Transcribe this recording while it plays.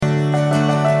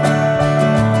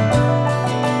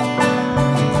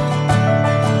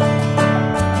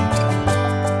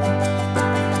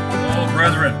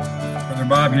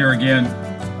again.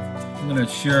 I'm going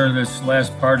to share this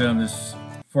last part on this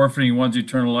Forfeiting One's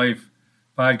Eternal Life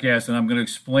podcast, and I'm going to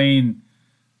explain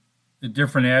the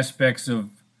different aspects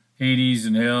of Hades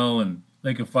and hell and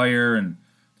lake of fire and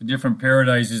the different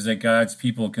paradises that God's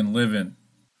people can live in.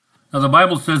 Now, the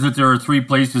Bible says that there are three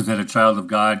places that a child of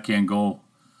God can go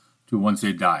to once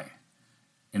they die.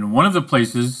 And one of the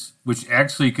places, which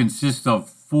actually consists of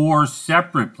four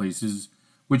separate places,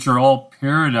 which are all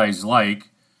paradise-like,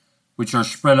 which are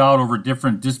spread out over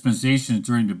different dispensations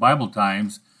during the Bible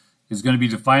times, is going to be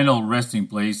the final resting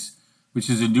place, which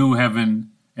is a new heaven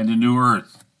and a new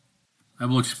earth. I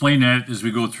will explain that as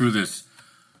we go through this.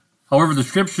 However, the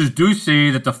scriptures do say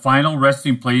that the final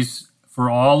resting place for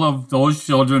all of those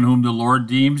children whom the Lord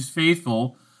deems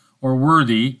faithful or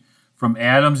worthy, from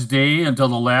Adam's day until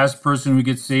the last person who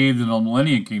gets saved in the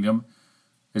millennium kingdom,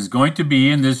 is going to be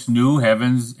in this new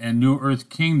heavens and new earth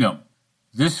kingdom.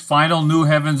 This final new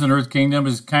heavens and earth kingdom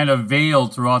is kind of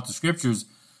veiled throughout the scriptures,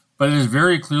 but it is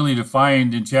very clearly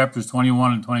defined in chapters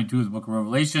 21 and 22 of the book of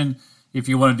Revelation if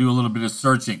you want to do a little bit of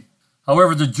searching.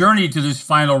 However, the journey to this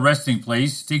final resting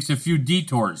place takes a few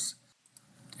detours,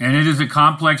 and it is a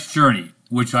complex journey,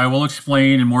 which I will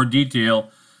explain in more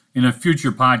detail in a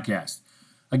future podcast.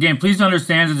 Again, please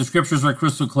understand that the scriptures are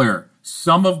crystal clear.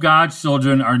 Some of God's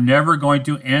children are never going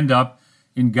to end up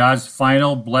in God's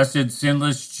final, blessed,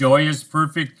 sinless, joyous,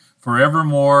 perfect,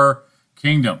 forevermore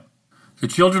kingdom. The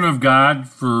children of God,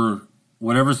 for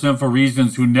whatever sinful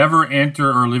reasons, who never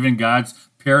enter or live in God's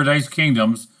paradise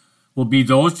kingdoms, will be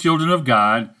those children of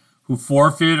God who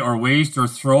forfeit or waste or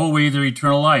throw away their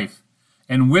eternal life,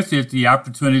 and with it the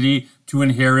opportunity to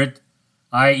inherit,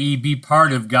 i.e. be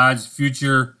part of God's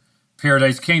future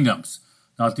paradise kingdoms.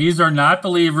 Now, these are not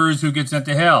believers who get sent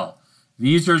to hell.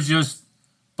 These are just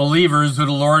believers who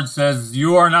the Lord says,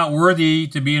 you are not worthy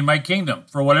to be in my kingdom.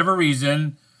 For whatever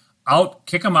reason,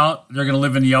 kick them out. They're going to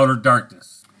live in the outer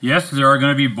darkness. Yes, there are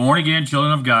going to be born-again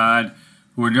children of God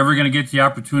who are never going to get the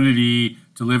opportunity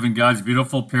to live in God's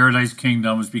beautiful paradise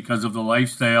kingdoms because of the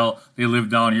lifestyle they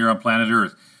live down here on planet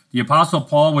Earth. The Apostle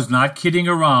Paul was not kidding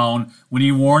around when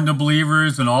he warned the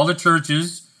believers in all the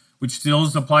churches, which still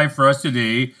apply for us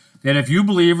today, that if you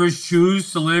believers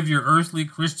choose to live your earthly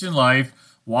Christian life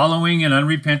wallowing in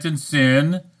unrepentant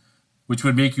sin, which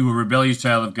would make you a rebellious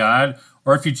child of God,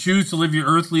 or if you choose to live your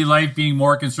earthly life being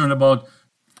more concerned about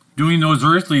doing those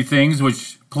earthly things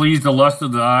which please the lust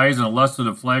of the eyes and the lust of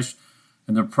the flesh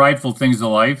and the prideful things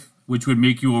of life, which would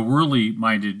make you a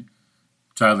worldly-minded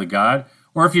child of God,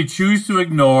 or if you choose to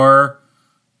ignore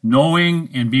knowing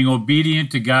and being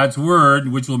obedient to God's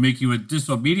word, which will make you a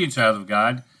disobedient child of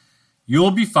God,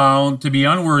 you'll be found to be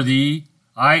unworthy,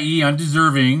 i.e.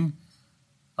 undeserving,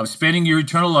 of spending your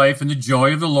eternal life in the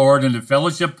joy of the Lord and the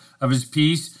fellowship of his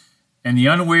peace and the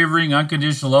unwavering,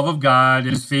 unconditional love of God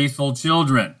and his faithful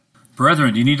children.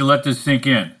 Brethren, you need to let this sink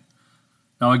in.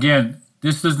 Now again,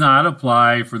 this does not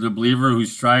apply for the believer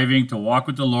who's striving to walk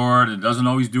with the Lord and doesn't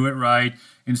always do it right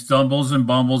and stumbles and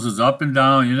bumbles, is up and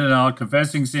down, in and out,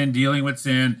 confessing sin, dealing with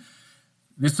sin.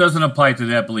 This doesn't apply to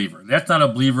that believer. That's not a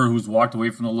believer who's walked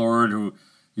away from the Lord, who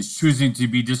is choosing to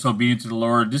be disobedient to the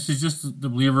Lord. This is just the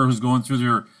believer who's going through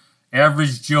their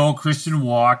average Joe Christian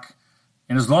walk.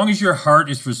 And as long as your heart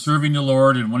is for serving the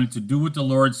Lord and wanting to do what the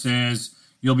Lord says,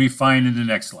 you'll be fine in the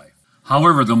next life.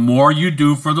 However, the more you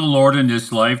do for the Lord in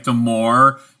this life, the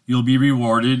more you'll be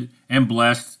rewarded and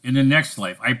blessed in the next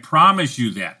life. I promise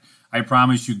you that. I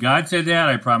promise you God said that.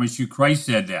 I promise you Christ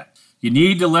said that. You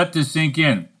need to let this sink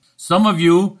in. Some of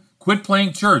you quit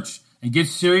playing church and get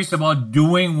serious about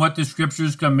doing what the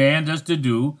scriptures command us to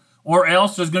do, or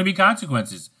else there's going to be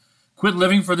consequences. Quit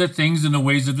living for the things and the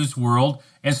ways of this world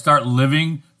and start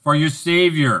living for your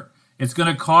Savior. It's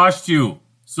going to cost you.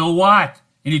 So what?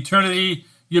 In eternity,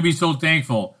 you'll be so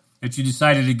thankful that you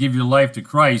decided to give your life to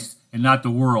Christ and not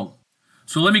the world.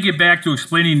 So let me get back to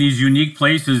explaining these unique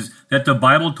places that the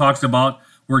Bible talks about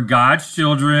where God's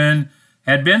children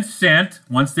had been sent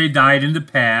once they died in the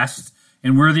past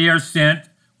and where they are sent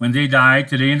when they die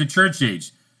today in the church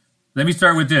age. Let me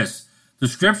start with this. The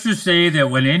scriptures say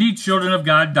that when any children of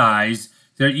God dies,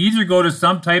 they either go to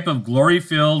some type of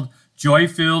glory-filled,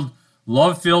 joy-filled,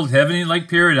 love-filled, heavenly-like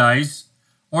paradise,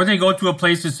 or they go to a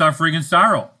place of suffering and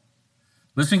sorrow.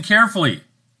 Listen carefully.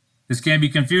 This can be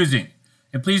confusing.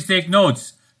 And please take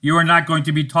notes. You are not going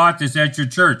to be taught this at your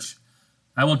church.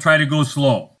 I will try to go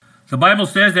slow. The Bible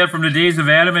says that from the days of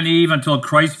Adam and Eve until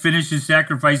Christ finished his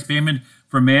sacrifice payment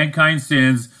for mankind's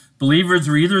sins, believers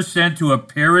were either sent to a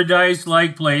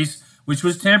paradise-like place, which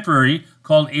was temporary,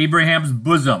 called Abraham's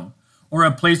bosom, or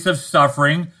a place of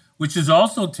suffering, which is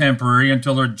also temporary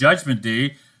until their judgment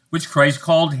day, which Christ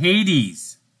called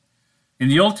Hades. In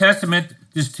the Old Testament,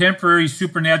 this temporary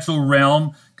supernatural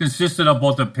realm consisted of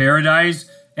both a paradise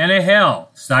and a hell,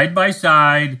 side by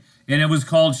side, and it was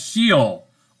called Sheol,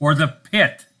 or the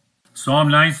pit. Psalm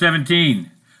 9:17,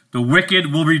 the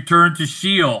wicked will return to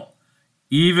Sheol,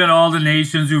 even all the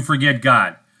nations who forget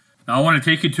God. Now I want to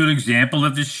take you to an example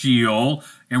of the Sheol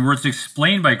and where it's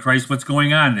explained by Christ what's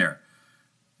going on there.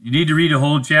 You need to read a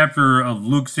whole chapter of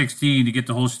Luke 16 to get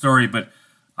the whole story, but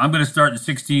I'm going to start in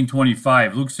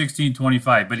 16:25. Luke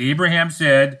 16:25. But Abraham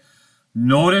said,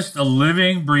 notice a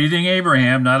living, breathing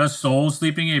Abraham, not a soul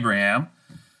sleeping Abraham.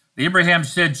 Abraham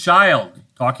said, child,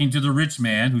 talking to the rich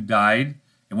man who died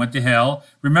and went to hell,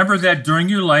 remember that during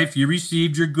your life you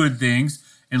received your good things,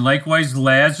 and likewise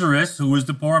Lazarus, who was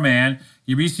the poor man,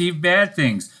 he received bad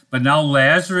things. But now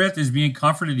Lazarus is being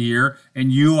comforted here,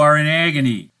 and you are in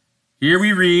agony. Here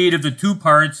we read of the two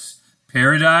parts,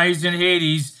 paradise and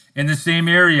Hades, in the same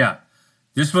area.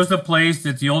 This was the place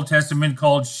that the Old Testament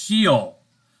called Sheol,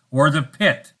 or the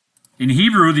pit. In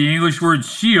Hebrew, the English word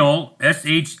Sheol,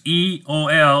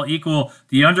 S-H-E-O-L, equal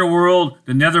the underworld,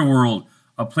 the netherworld,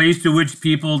 a place to which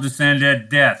people descend at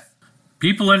death.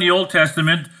 People in the Old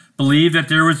Testament believed that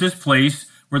there was this place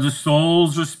where the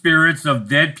souls or spirits of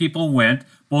dead people went,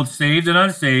 both saved and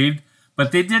unsaved,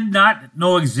 but they did not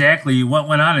know exactly what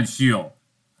went on in Sheol.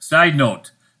 Side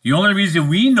note, the only reason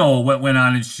we know what went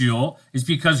on in Sheol is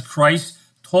because Christ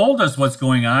told us what's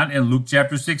going on in Luke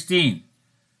chapter 16.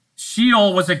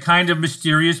 Sheol was a kind of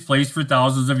mysterious place for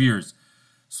thousands of years.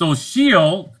 So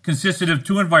Sheol consisted of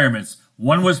two environments.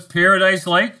 One was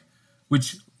paradise-like,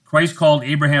 which Christ called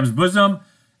Abraham's bosom,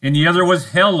 and the other was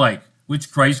hell-like,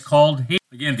 which Christ called Hades.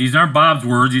 Again, these aren't Bob's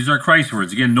words, these are Christ's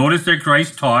words. Again, notice that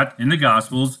Christ taught in the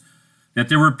Gospels that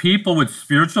there were people with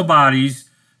spiritual bodies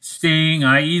staying,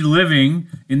 i.e. living,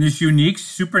 in this unique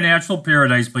supernatural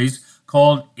paradise place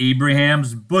called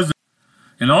Abraham's bosom.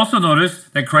 And also notice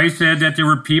that Christ said that there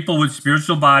were people with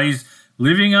spiritual bodies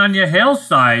living on the hell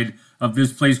side of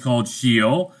this place called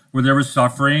Sheol, where there was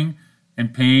suffering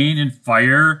and pain and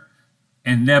fire,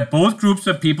 and that both groups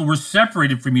of people were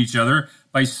separated from each other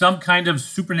by some kind of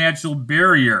supernatural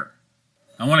barrier.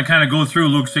 I want to kind of go through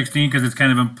Luke 16 because it's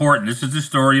kind of important. This is the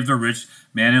story of the rich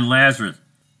man and Lazarus.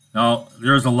 Now,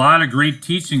 there's a lot of great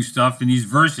teaching stuff in these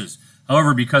verses.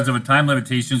 However, because of time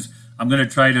limitations, I'm going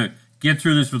to try to get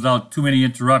through this without too many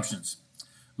interruptions.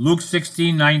 Luke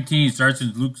 16:19 starts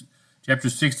in Luke chapter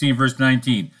 16, verse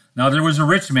 19. Now there was a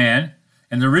rich man,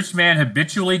 and the rich man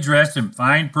habitually dressed in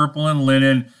fine purple and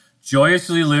linen,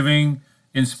 joyously living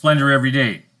in splendor every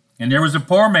day. And there was a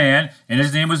poor man, and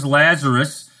his name was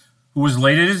Lazarus, who was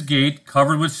laid at his gate,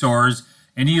 covered with sores,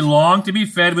 and he longed to be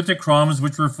fed with the crumbs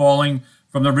which were falling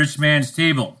from the rich man's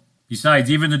table.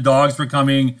 Besides, even the dogs were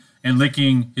coming and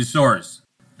licking his sores.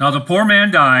 Now the poor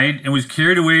man died and was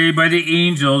carried away by the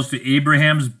angels to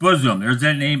Abraham's bosom. There's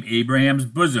that name, Abraham's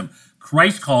bosom.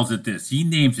 Christ calls it this. He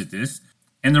names it this.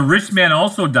 And the rich man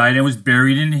also died and was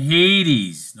buried in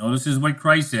Hades. Now this is what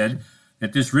Christ said,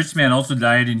 that this rich man also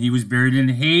died and he was buried in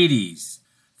Hades.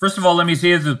 First of all, let me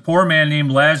say that the poor man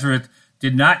named Lazarus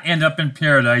did not end up in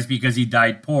paradise because he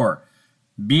died poor.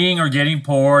 Being or getting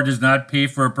poor does not pay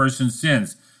for a person's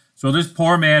sins. So this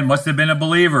poor man must have been a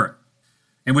believer.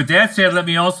 And with that said, let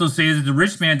me also say that the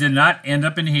rich man did not end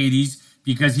up in Hades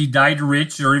because he died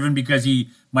rich or even because he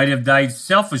might have died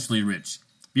selfishly rich.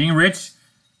 Being rich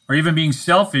or even being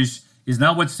selfish is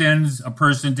not what sends a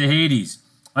person to Hades.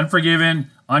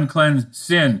 Unforgiven, uncleansed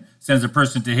sin sends a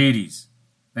person to Hades.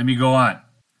 Let me go on.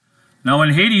 Now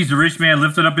in Hades, the rich man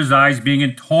lifted up his eyes, being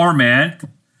in torment,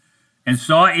 and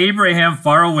saw Abraham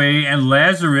far away and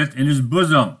Lazarus in his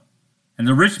bosom. And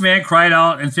the rich man cried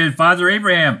out and said, Father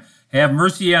Abraham, have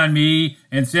mercy on me,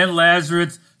 and send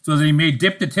Lazarus so that he may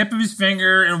dip the tip of his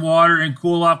finger in water and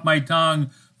cool off my tongue,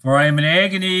 for I am in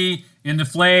agony in the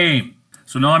flame.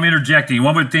 So now I'm interjecting.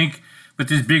 One would think with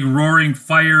this big roaring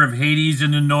fire of Hades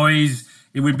and the noise,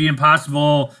 it would be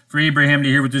impossible for Abraham to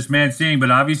hear what this man's saying,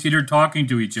 but obviously they're talking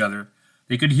to each other.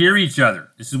 They could hear each other.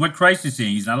 This is what Christ is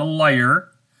saying. He's not a liar.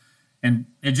 And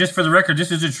just for the record,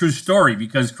 this is a true story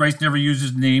because Christ never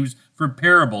uses names for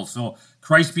parables. So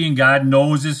Christ being God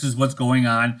knows this is what's going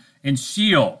on in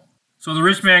Sheol. So the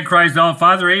rich man cries out,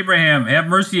 Father Abraham, have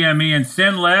mercy on me and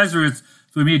send Lazarus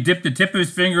so he may dip the tip of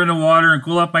his finger in the water and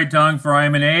cool up my tongue, for I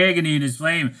am in agony in his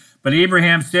flame. But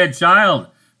Abraham said, Child,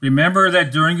 remember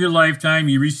that during your lifetime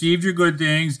you received your good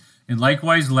things, and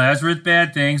likewise Lazarus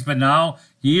bad things, but now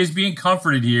he is being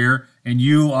comforted here, and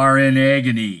you are in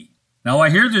agony. Now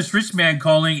I hear this rich man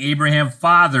calling Abraham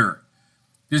father.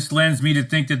 This lends me to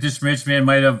think that this rich man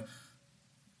might have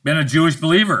been a Jewish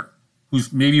believer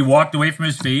who's maybe walked away from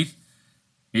his faith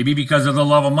Maybe because of the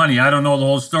love of money. I don't know the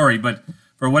whole story, but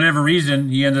for whatever reason,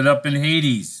 he ended up in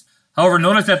Hades. However,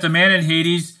 notice that the man in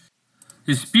Hades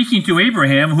is speaking to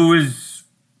Abraham, who is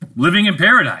living in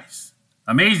paradise.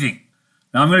 Amazing.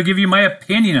 Now I'm going to give you my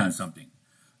opinion on something.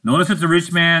 Notice that the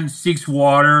rich man seeks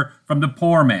water from the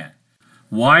poor man.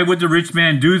 Why would the rich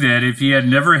man do that if he had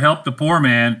never helped the poor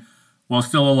man while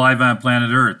still alive on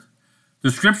planet Earth?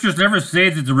 The scriptures never say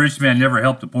that the rich man never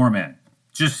helped the poor man.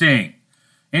 Just saying.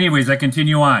 Anyways, I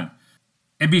continue on.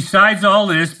 And besides all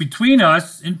this, between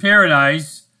us in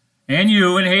paradise and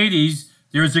you in Hades,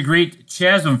 there is a great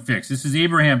chasm fixed. This is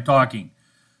Abraham talking.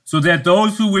 So that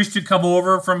those who wish to come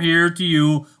over from here to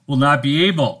you will not be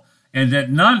able, and that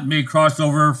none may cross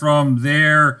over from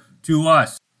there to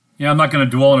us. I'm not going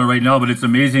to dwell on it right now, but it's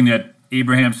amazing that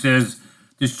Abraham says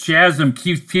this chasm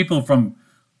keeps people from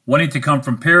wanting to come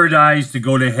from paradise to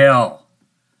go to hell.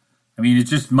 It's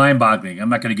just mind-boggling. I'm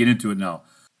not going to get into it now.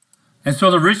 And so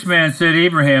the rich man said,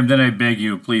 Abraham, then I beg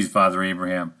you, please, Father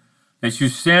Abraham, that you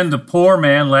send the poor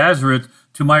man Lazarus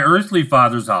to my earthly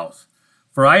father's house.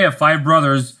 For I have 5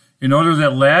 brothers, in order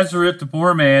that Lazarus, the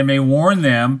poor man, may warn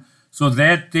them, so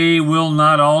that they will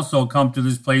not also come to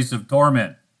this place of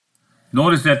torment.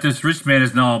 Notice that this rich man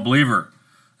is now a believer.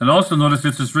 And also notice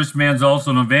that this rich man is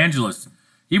also an evangelist.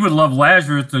 He would love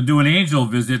Lazarus to do an angel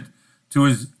visit to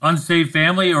his unsaved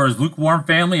family or his lukewarm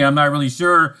family, I'm not really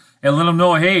sure, and let them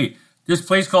know, hey, this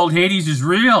place called Hades is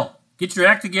real. Get your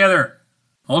act together.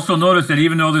 Also notice that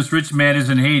even though this rich man is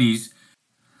in Hades,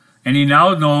 and he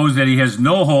now knows that he has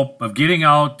no hope of getting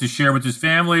out to share with his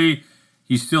family,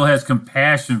 he still has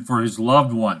compassion for his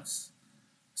loved ones.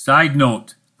 Side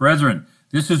note, brethren,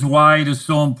 this is why it is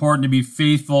so important to be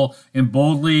faithful and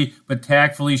boldly but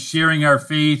tactfully sharing our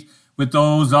faith with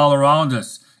those all around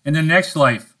us. In the next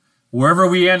life, wherever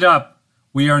we end up,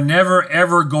 we are never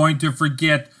ever going to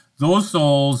forget those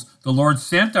souls the Lord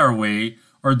sent our way,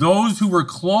 or those who were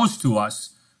close to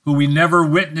us, who we never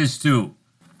witnessed to.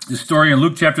 The story in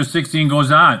Luke chapter 16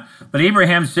 goes on. But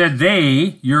Abraham said,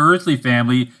 they, your earthly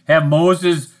family, have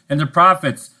Moses and the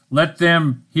prophets. Let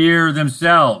them hear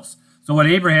themselves. So what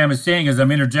Abraham is saying, as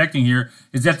I'm interjecting here,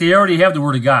 is that they already have the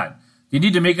word of God. They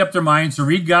need to make up their minds to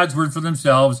read God's word for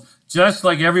themselves, just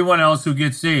like everyone else who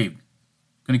gets saved.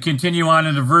 I'm going to continue on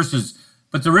in the verses.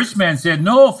 But the rich man said,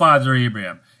 no, Father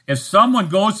Abraham. If someone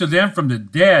goes to them from the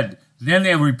dead, then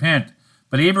they'll repent.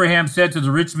 But Abraham said to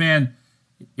the rich man,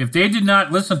 if they did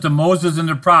not listen to Moses and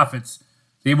the prophets,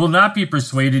 they will not be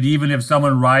persuaded even if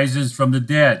someone rises from the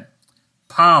dead.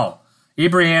 Pow!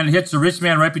 Abraham hits the rich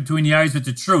man right between the eyes with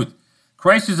the truth.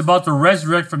 Christ is about to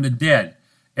resurrect from the dead.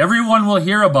 Everyone will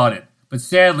hear about it, but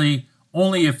sadly,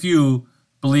 only a few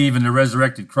believe in the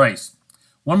resurrected Christ.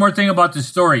 One more thing about this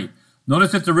story.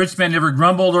 Notice that the rich man never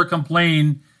grumbled or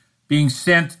complained being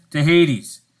sent to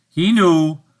Hades. He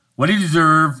knew what he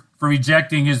deserved for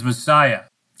rejecting his Messiah.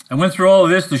 I went through all of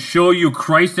this to show you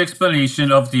Christ's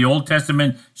explanation of the Old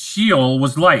Testament Sheol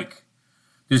was like.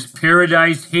 This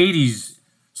paradise Hades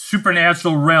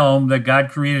supernatural realm that God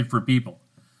created for people.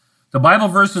 The Bible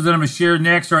verses that I'm going to share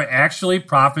next are actually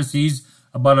prophecies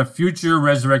about a future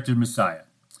resurrected Messiah.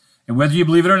 And whether you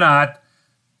believe it or not,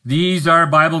 these are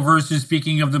Bible verses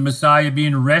speaking of the Messiah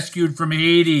being rescued from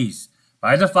Hades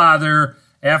by the Father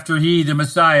after he, the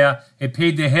Messiah, had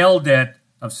paid the hell debt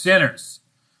of sinners.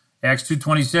 Acts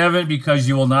 2:27, because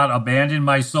you will not abandon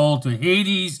my soul to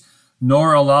Hades,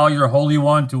 nor allow your Holy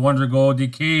One to undergo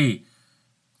decay.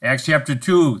 Acts chapter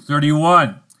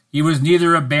 2:31, he was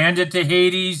neither abandoned to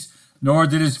Hades, nor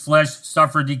did his flesh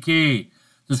suffer decay.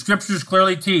 The scriptures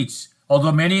clearly teach,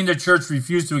 although many in the church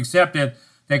refuse to accept it,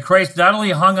 that Christ not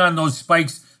only hung on those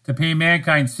spikes to pay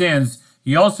mankind's sins,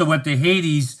 he also went to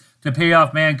Hades to pay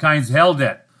off mankind's hell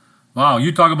debt. Wow,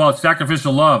 you talk about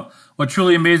sacrificial love. What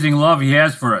truly amazing love he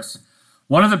has for us.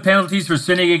 One of the penalties for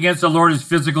sinning against the Lord is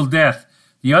physical death.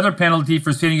 The other penalty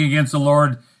for sinning against the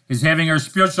Lord is having our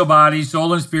spiritual body,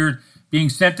 soul, and spirit being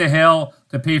sent to hell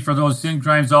to pay for those sin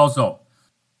crimes also.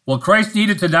 Well, Christ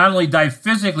needed to not only die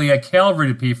physically at Calvary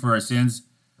to pay for our sins,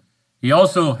 he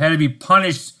also had to be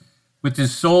punished with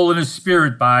his soul and his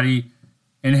spirit body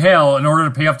in hell in order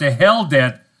to pay off the hell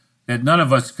debt that none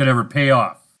of us could ever pay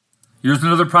off. Here's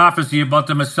another prophecy about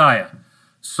the Messiah.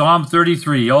 Psalm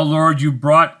 33, O Lord, you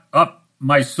brought up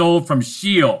my soul from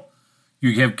Sheol.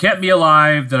 You have kept me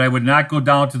alive that I would not go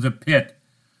down to the pit.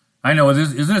 I know,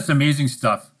 isn't this amazing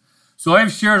stuff? So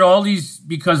I've shared all these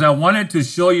because I wanted to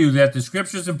show you that the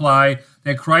scriptures imply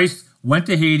that Christ went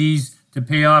to Hades to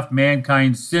pay off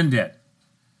mankind's sin debt.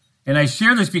 And I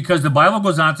share this because the Bible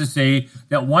goes on to say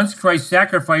that once Christ's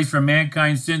sacrifice for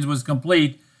mankind's sins was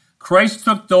complete, Christ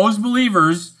took those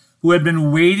believers who had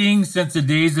been waiting since the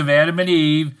days of Adam and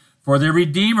Eve for their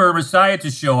Redeemer, Messiah,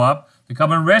 to show up, to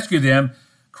come and rescue them,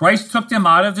 Christ took them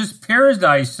out of this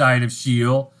paradise side of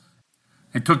Sheol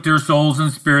and took their souls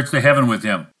and spirits to heaven with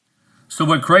him. So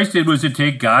what Christ did was to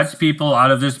take God's people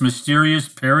out of this mysterious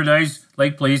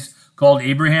paradise-like place called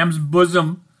Abraham's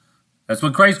bosom, that's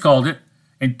what Christ called it,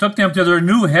 and took them to their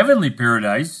new heavenly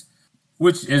paradise,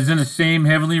 which is in the same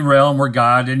heavenly realm where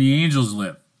God and the angels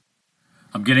live.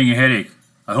 I'm getting a headache.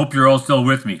 I hope you're all still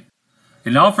with me.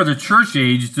 And now for the church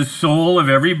age, the soul of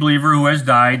every believer who has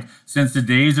died since the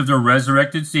days of the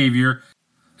resurrected Savior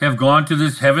have gone to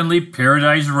this heavenly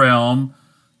paradise realm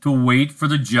to wait for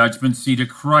the judgment seat of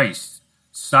Christ.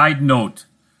 Side note,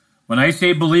 when I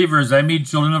say believers, I mean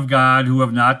children of God who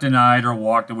have not denied or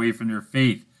walked away from their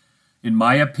faith. In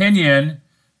my opinion,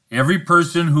 every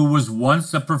person who was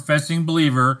once a professing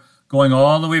believer, going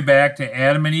all the way back to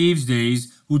Adam and Eve's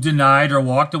days, who denied or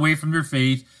walked away from their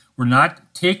faith, were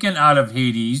not taken out of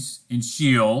Hades in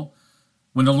Sheol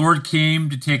when the Lord came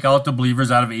to take out the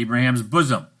believers out of Abraham's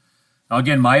bosom. Now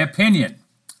again, my opinion,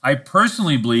 I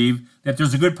personally believe that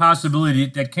there's a good possibility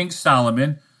that King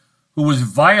Solomon, who was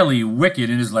vilely wicked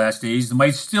in his last days,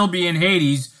 might still be in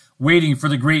Hades waiting for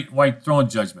the great white throne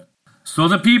judgment. So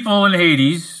the people in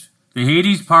Hades, the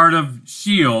Hades part of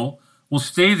Sheol, will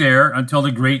stay there until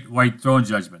the great white throne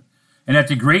judgment. And at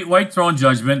the great white throne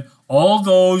judgment, all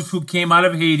those who came out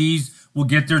of Hades will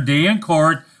get their day in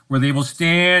court, where they will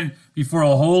stand before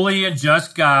a holy and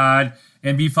just God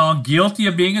and be found guilty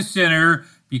of being a sinner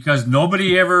because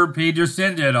nobody ever paid their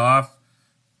sin debt off,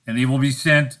 and they will be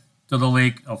sent to the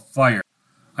lake of fire.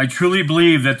 I truly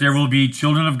believe that there will be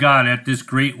children of God at this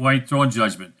great white throne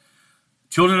judgment.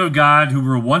 Children of God who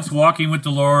were once walking with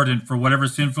the Lord and for whatever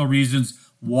sinful reasons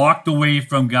walked away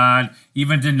from God,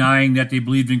 even denying that they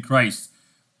believed in Christ.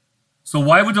 So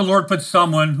why would the Lord put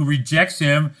someone who rejects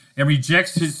him and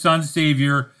rejects his son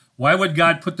Savior, why would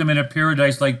God put them in a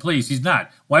paradise-like place? He's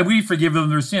not. Why would he forgive them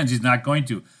their sins? He's not going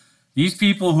to. These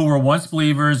people who were once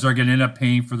believers are going to end up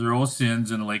paying for their own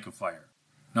sins in the lake of fire.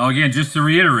 Now again, just to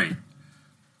reiterate,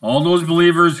 all those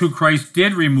believers who Christ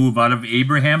did remove out of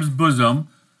Abraham's bosom,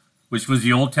 which was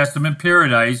the Old Testament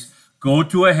paradise, go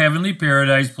to a heavenly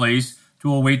paradise place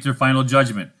to await their final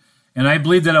judgment. And I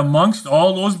believe that amongst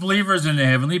all those believers in the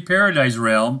heavenly paradise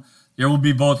realm, there will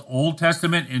be both Old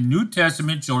Testament and New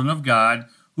Testament children of God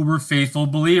who were faithful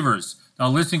believers. Now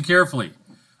listen carefully.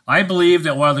 I believe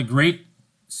that while the great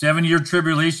 7-year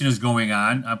tribulation is going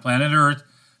on planet Earth,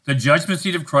 the judgment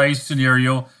seat of Christ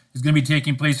scenario is going to be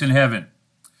taking place in heaven.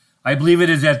 I believe it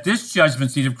is at this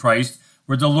judgment seat of Christ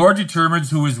where the Lord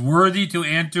determines who is worthy to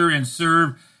enter and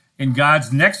serve in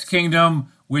God's next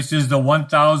kingdom, which is the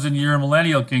 1,000-year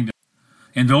millennial kingdom.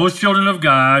 And those children of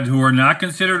God who are not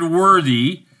considered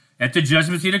worthy at the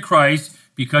judgment seat of Christ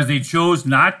because they chose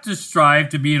not to strive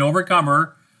to be an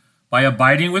overcomer by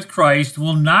abiding with Christ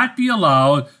will not be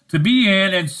allowed to be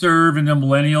in and serve in the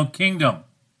millennial kingdom.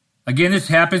 Again, this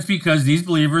happens because these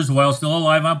believers, while still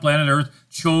alive on planet Earth,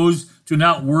 chose to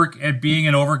not work at being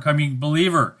an overcoming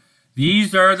believer.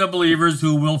 These are the believers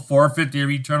who will forfeit their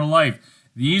eternal life.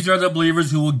 These are the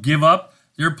believers who will give up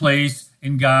their place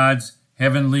in God's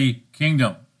heavenly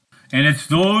kingdom. And it's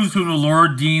those whom the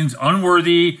Lord deems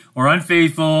unworthy or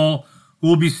unfaithful who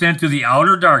will be sent to the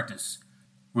outer darkness,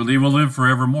 where they will live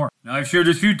forevermore. Now, I've shared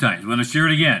this a few times. I'm going to share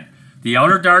it again. The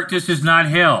outer darkness is not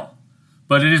hell,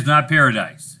 but it is not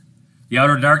paradise. The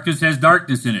outer darkness has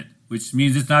darkness in it, which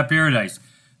means it's not paradise.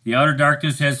 The outer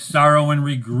darkness has sorrow and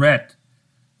regret,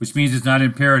 which means it's not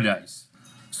in paradise.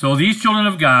 So these children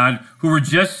of God who were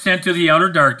just sent to the outer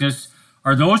darkness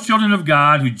are those children of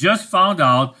God who just found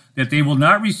out that they will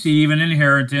not receive an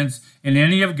inheritance in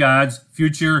any of God's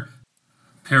future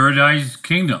paradise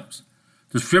kingdoms.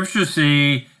 The scriptures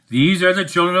say these are the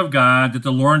children of God that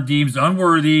the Lord deems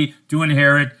unworthy to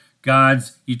inherit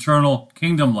God's eternal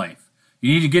kingdom life.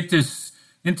 You need to get this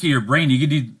into your brain.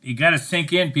 You got to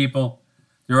sink in, people.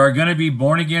 There are going to be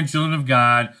born-again children of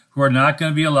God who are not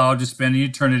going to be allowed to spend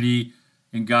eternity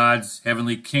in God's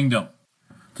heavenly kingdom.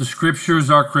 The scriptures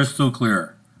are crystal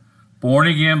clear.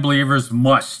 Born-again believers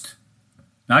must,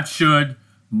 not should,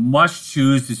 must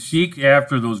choose to seek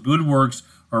after those good works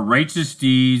or righteous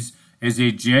deeds as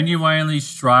they genuinely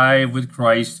strive with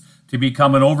Christ to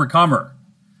become an overcomer.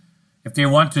 If they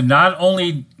want to not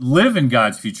only live in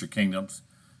God's future kingdoms,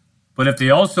 but if they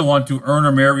also want to earn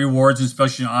or merit rewards and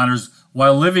special honors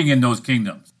while living in those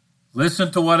kingdoms.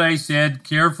 Listen to what I said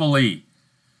carefully.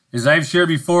 As I've shared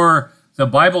before, the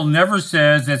Bible never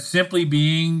says that simply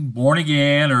being born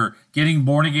again or getting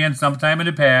born again sometime in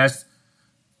the past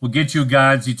will get you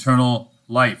God's eternal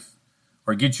life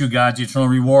or get you God's eternal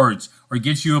rewards or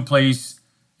get you a place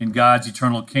in God's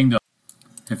eternal kingdom.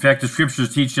 In fact, the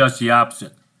scriptures teach us the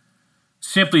opposite.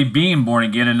 Simply being born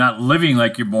again and not living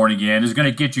like you're born again is going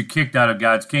to get you kicked out of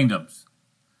God's kingdoms.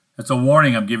 That's a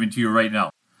warning I'm giving to you right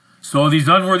now. So these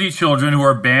unworthy children who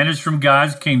are banished from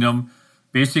God's kingdom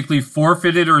basically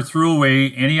forfeited or threw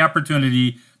away any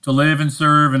opportunity to live and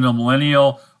serve in the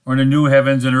millennial or in the new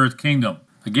heavens and earth kingdom.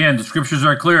 Again, the scriptures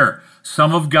are clear.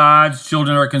 Some of God's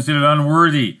children are considered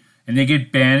unworthy, and they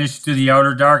get banished to the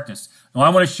outer darkness. Now, I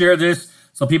want to share this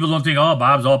so people don't think, oh,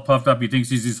 Bob's all puffed up. He thinks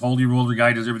he's this holy roller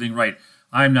guy, does everything right.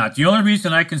 I'm not. The only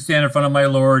reason I can stand in front of my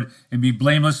Lord and be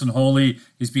blameless and holy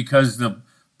is because the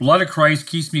blood of Christ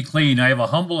keeps me clean. I have a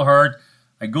humble heart.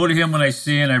 I go to him when I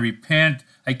sin. I repent.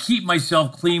 I keep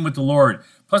myself clean with the Lord.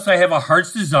 Plus, I have a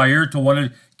heart's desire to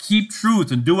want to keep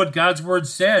truth and do what God's word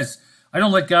says. I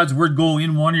don't let God's word go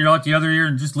in one ear, out the other ear,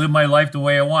 and just live my life the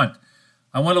way I want.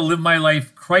 I want to live my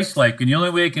life Christ-like, and the only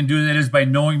way I can do that is by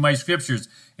knowing my scriptures.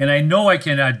 And I know I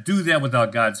cannot do that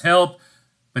without God's help.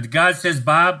 But God says,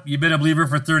 Bob, you've been a believer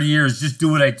for 30 years. Just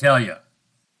do what I tell you.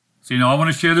 So, I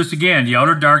want to share this again. The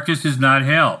outer darkness is not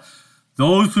hell.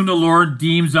 Those whom the Lord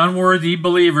deems unworthy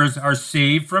believers are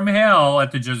saved from hell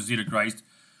at the judgment seat of Christ,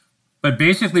 but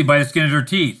basically by the skin of their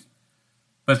teeth.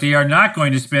 But they are not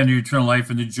going to spend their eternal life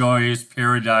in the joyous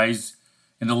paradise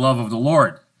and the love of the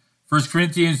Lord. 1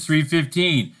 Corinthians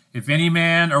 3:15, if any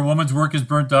man or woman's work is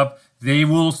burnt up, they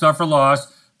will suffer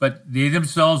loss, but they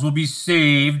themselves will be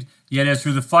saved, yet as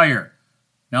through the fire.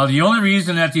 Now, the only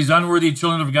reason that these unworthy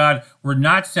children of God were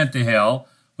not sent to hell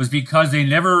was because they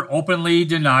never openly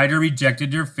denied or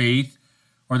rejected their faith,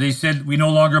 or they said, we no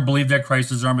longer believe that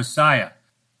Christ is our Messiah.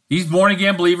 These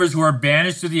born-again believers who are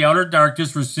banished to the outer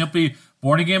darkness were simply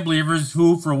born-again believers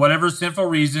who, for whatever sinful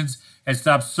reasons, had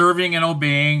stopped serving and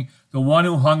obeying the one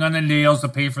who hung on the nails to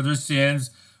pay for their sins,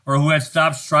 or who had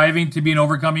stopped striving to be an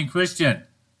overcoming Christian.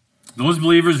 Those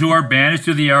believers who are banished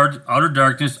to the outer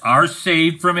darkness are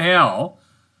saved from hell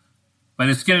by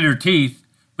the skin of their teeth,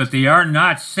 but they are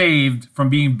not saved from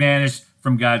being banished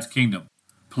from God's kingdom.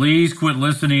 Please quit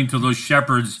listening to those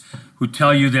shepherds who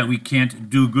tell you that we can't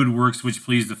do good works which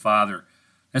please the Father.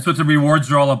 That's what the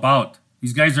rewards are all about.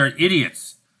 These guys are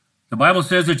idiots. The Bible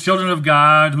says the children of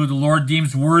God, who the Lord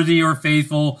deems worthy or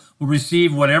faithful, will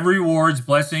receive whatever rewards,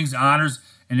 blessings, honors,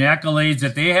 and accolades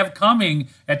that they have coming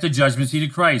at the judgment seat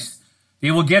of Christ. They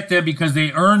will get them because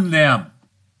they earned them.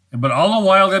 But all the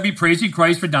while, they'll be praising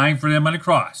Christ for dying for them on the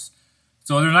cross.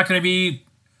 So they're not going to be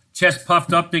chest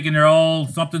puffed up thinking they're all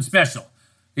something special.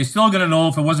 They're still going to know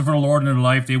if it wasn't for the Lord in their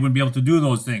life, they wouldn't be able to do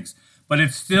those things. But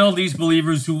it's still these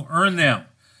believers who earn them.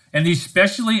 And these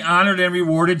specially honored and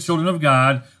rewarded children of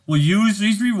God will use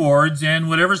these rewards and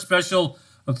whatever special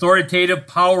authoritative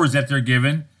powers that they're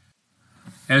given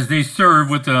as they serve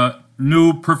with a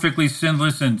new, perfectly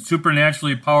sinless and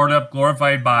supernaturally powered up,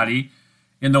 glorified body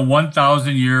in the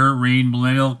 1,000-year reign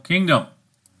millennial kingdom.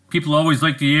 People always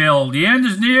like to yell, the end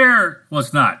is near. Well,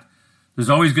 it's not. There's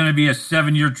always going to be a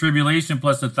 7-year tribulation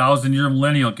plus a 1,000-year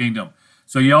millennial kingdom.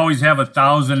 So you always have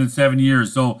 1,007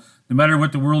 years. So no matter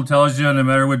what the world tells you, no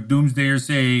matter what doomsdayers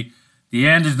say, the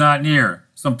end is not near.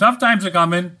 Some tough times are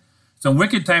coming. Some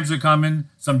wicked times are coming.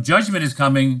 Some judgment is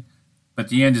coming. But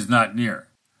the end is not near.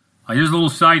 Now, here's a little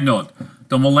side note.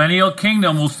 The millennial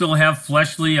kingdom will still have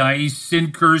fleshly, i.e.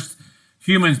 sin-cursed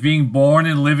humans being born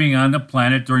and living on the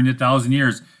planet during the 1,000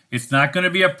 years. It's not going to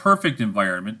be a perfect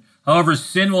environment. However,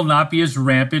 sin will not be as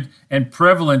rampant and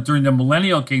prevalent during the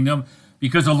millennial kingdom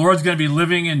because the Lord's going to be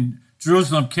living in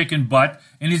Jerusalem kicking butt,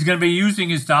 and he's going to be using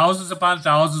his thousands upon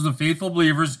thousands of faithful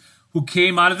believers who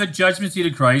came out of the judgment seat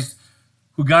of Christ,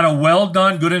 who got a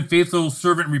well-done, good and faithful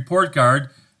servant report card.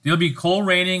 They'll be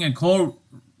co-reigning and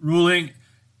co-ruling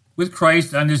with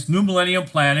Christ on this new millennium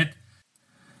planet,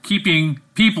 keeping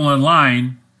people in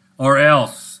line, or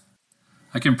else.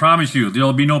 I can promise you there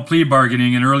will be no plea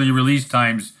bargaining and early release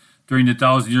times during the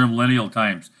 1,000-year millennial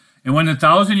times. And when the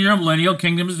 1,000-year millennial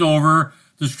kingdom is over,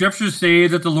 the scriptures say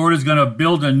that the Lord is going to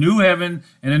build a new heaven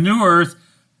and a new earth,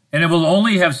 and it will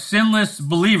only have sinless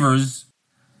believers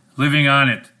living on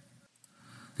it.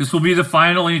 This will be the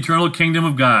final and eternal kingdom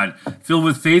of God, filled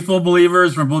with faithful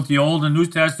believers from both the Old and New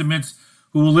Testaments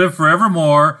who will live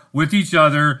forevermore with each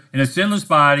other in a sinless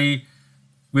body,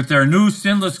 with their new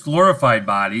sinless glorified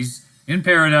bodies, in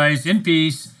paradise, in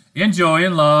peace, in joy,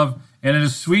 in love, and in a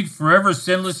sweet forever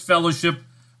sinless fellowship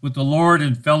with the Lord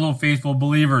and fellow faithful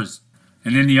believers.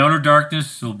 And in the outer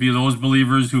darkness will be those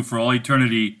believers who for all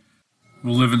eternity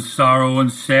will live in sorrow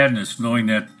and sadness, knowing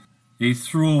that they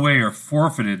threw away or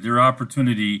forfeited their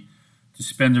opportunity to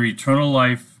spend their eternal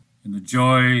life in the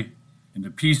joy and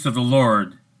the peace of the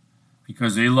Lord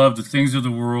because they loved the things of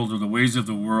the world or the ways of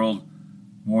the world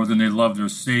more than they love their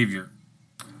Savior.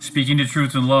 Speaking the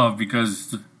truth in love,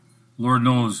 because the Lord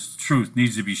knows truth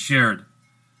needs to be shared.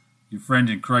 Your friend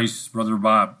in Christ, Brother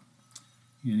Bob.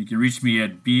 And you can reach me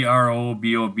at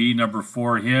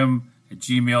BROBOB4him at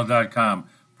gmail.com.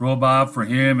 Brobob for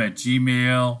him at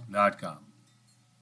gmail.com.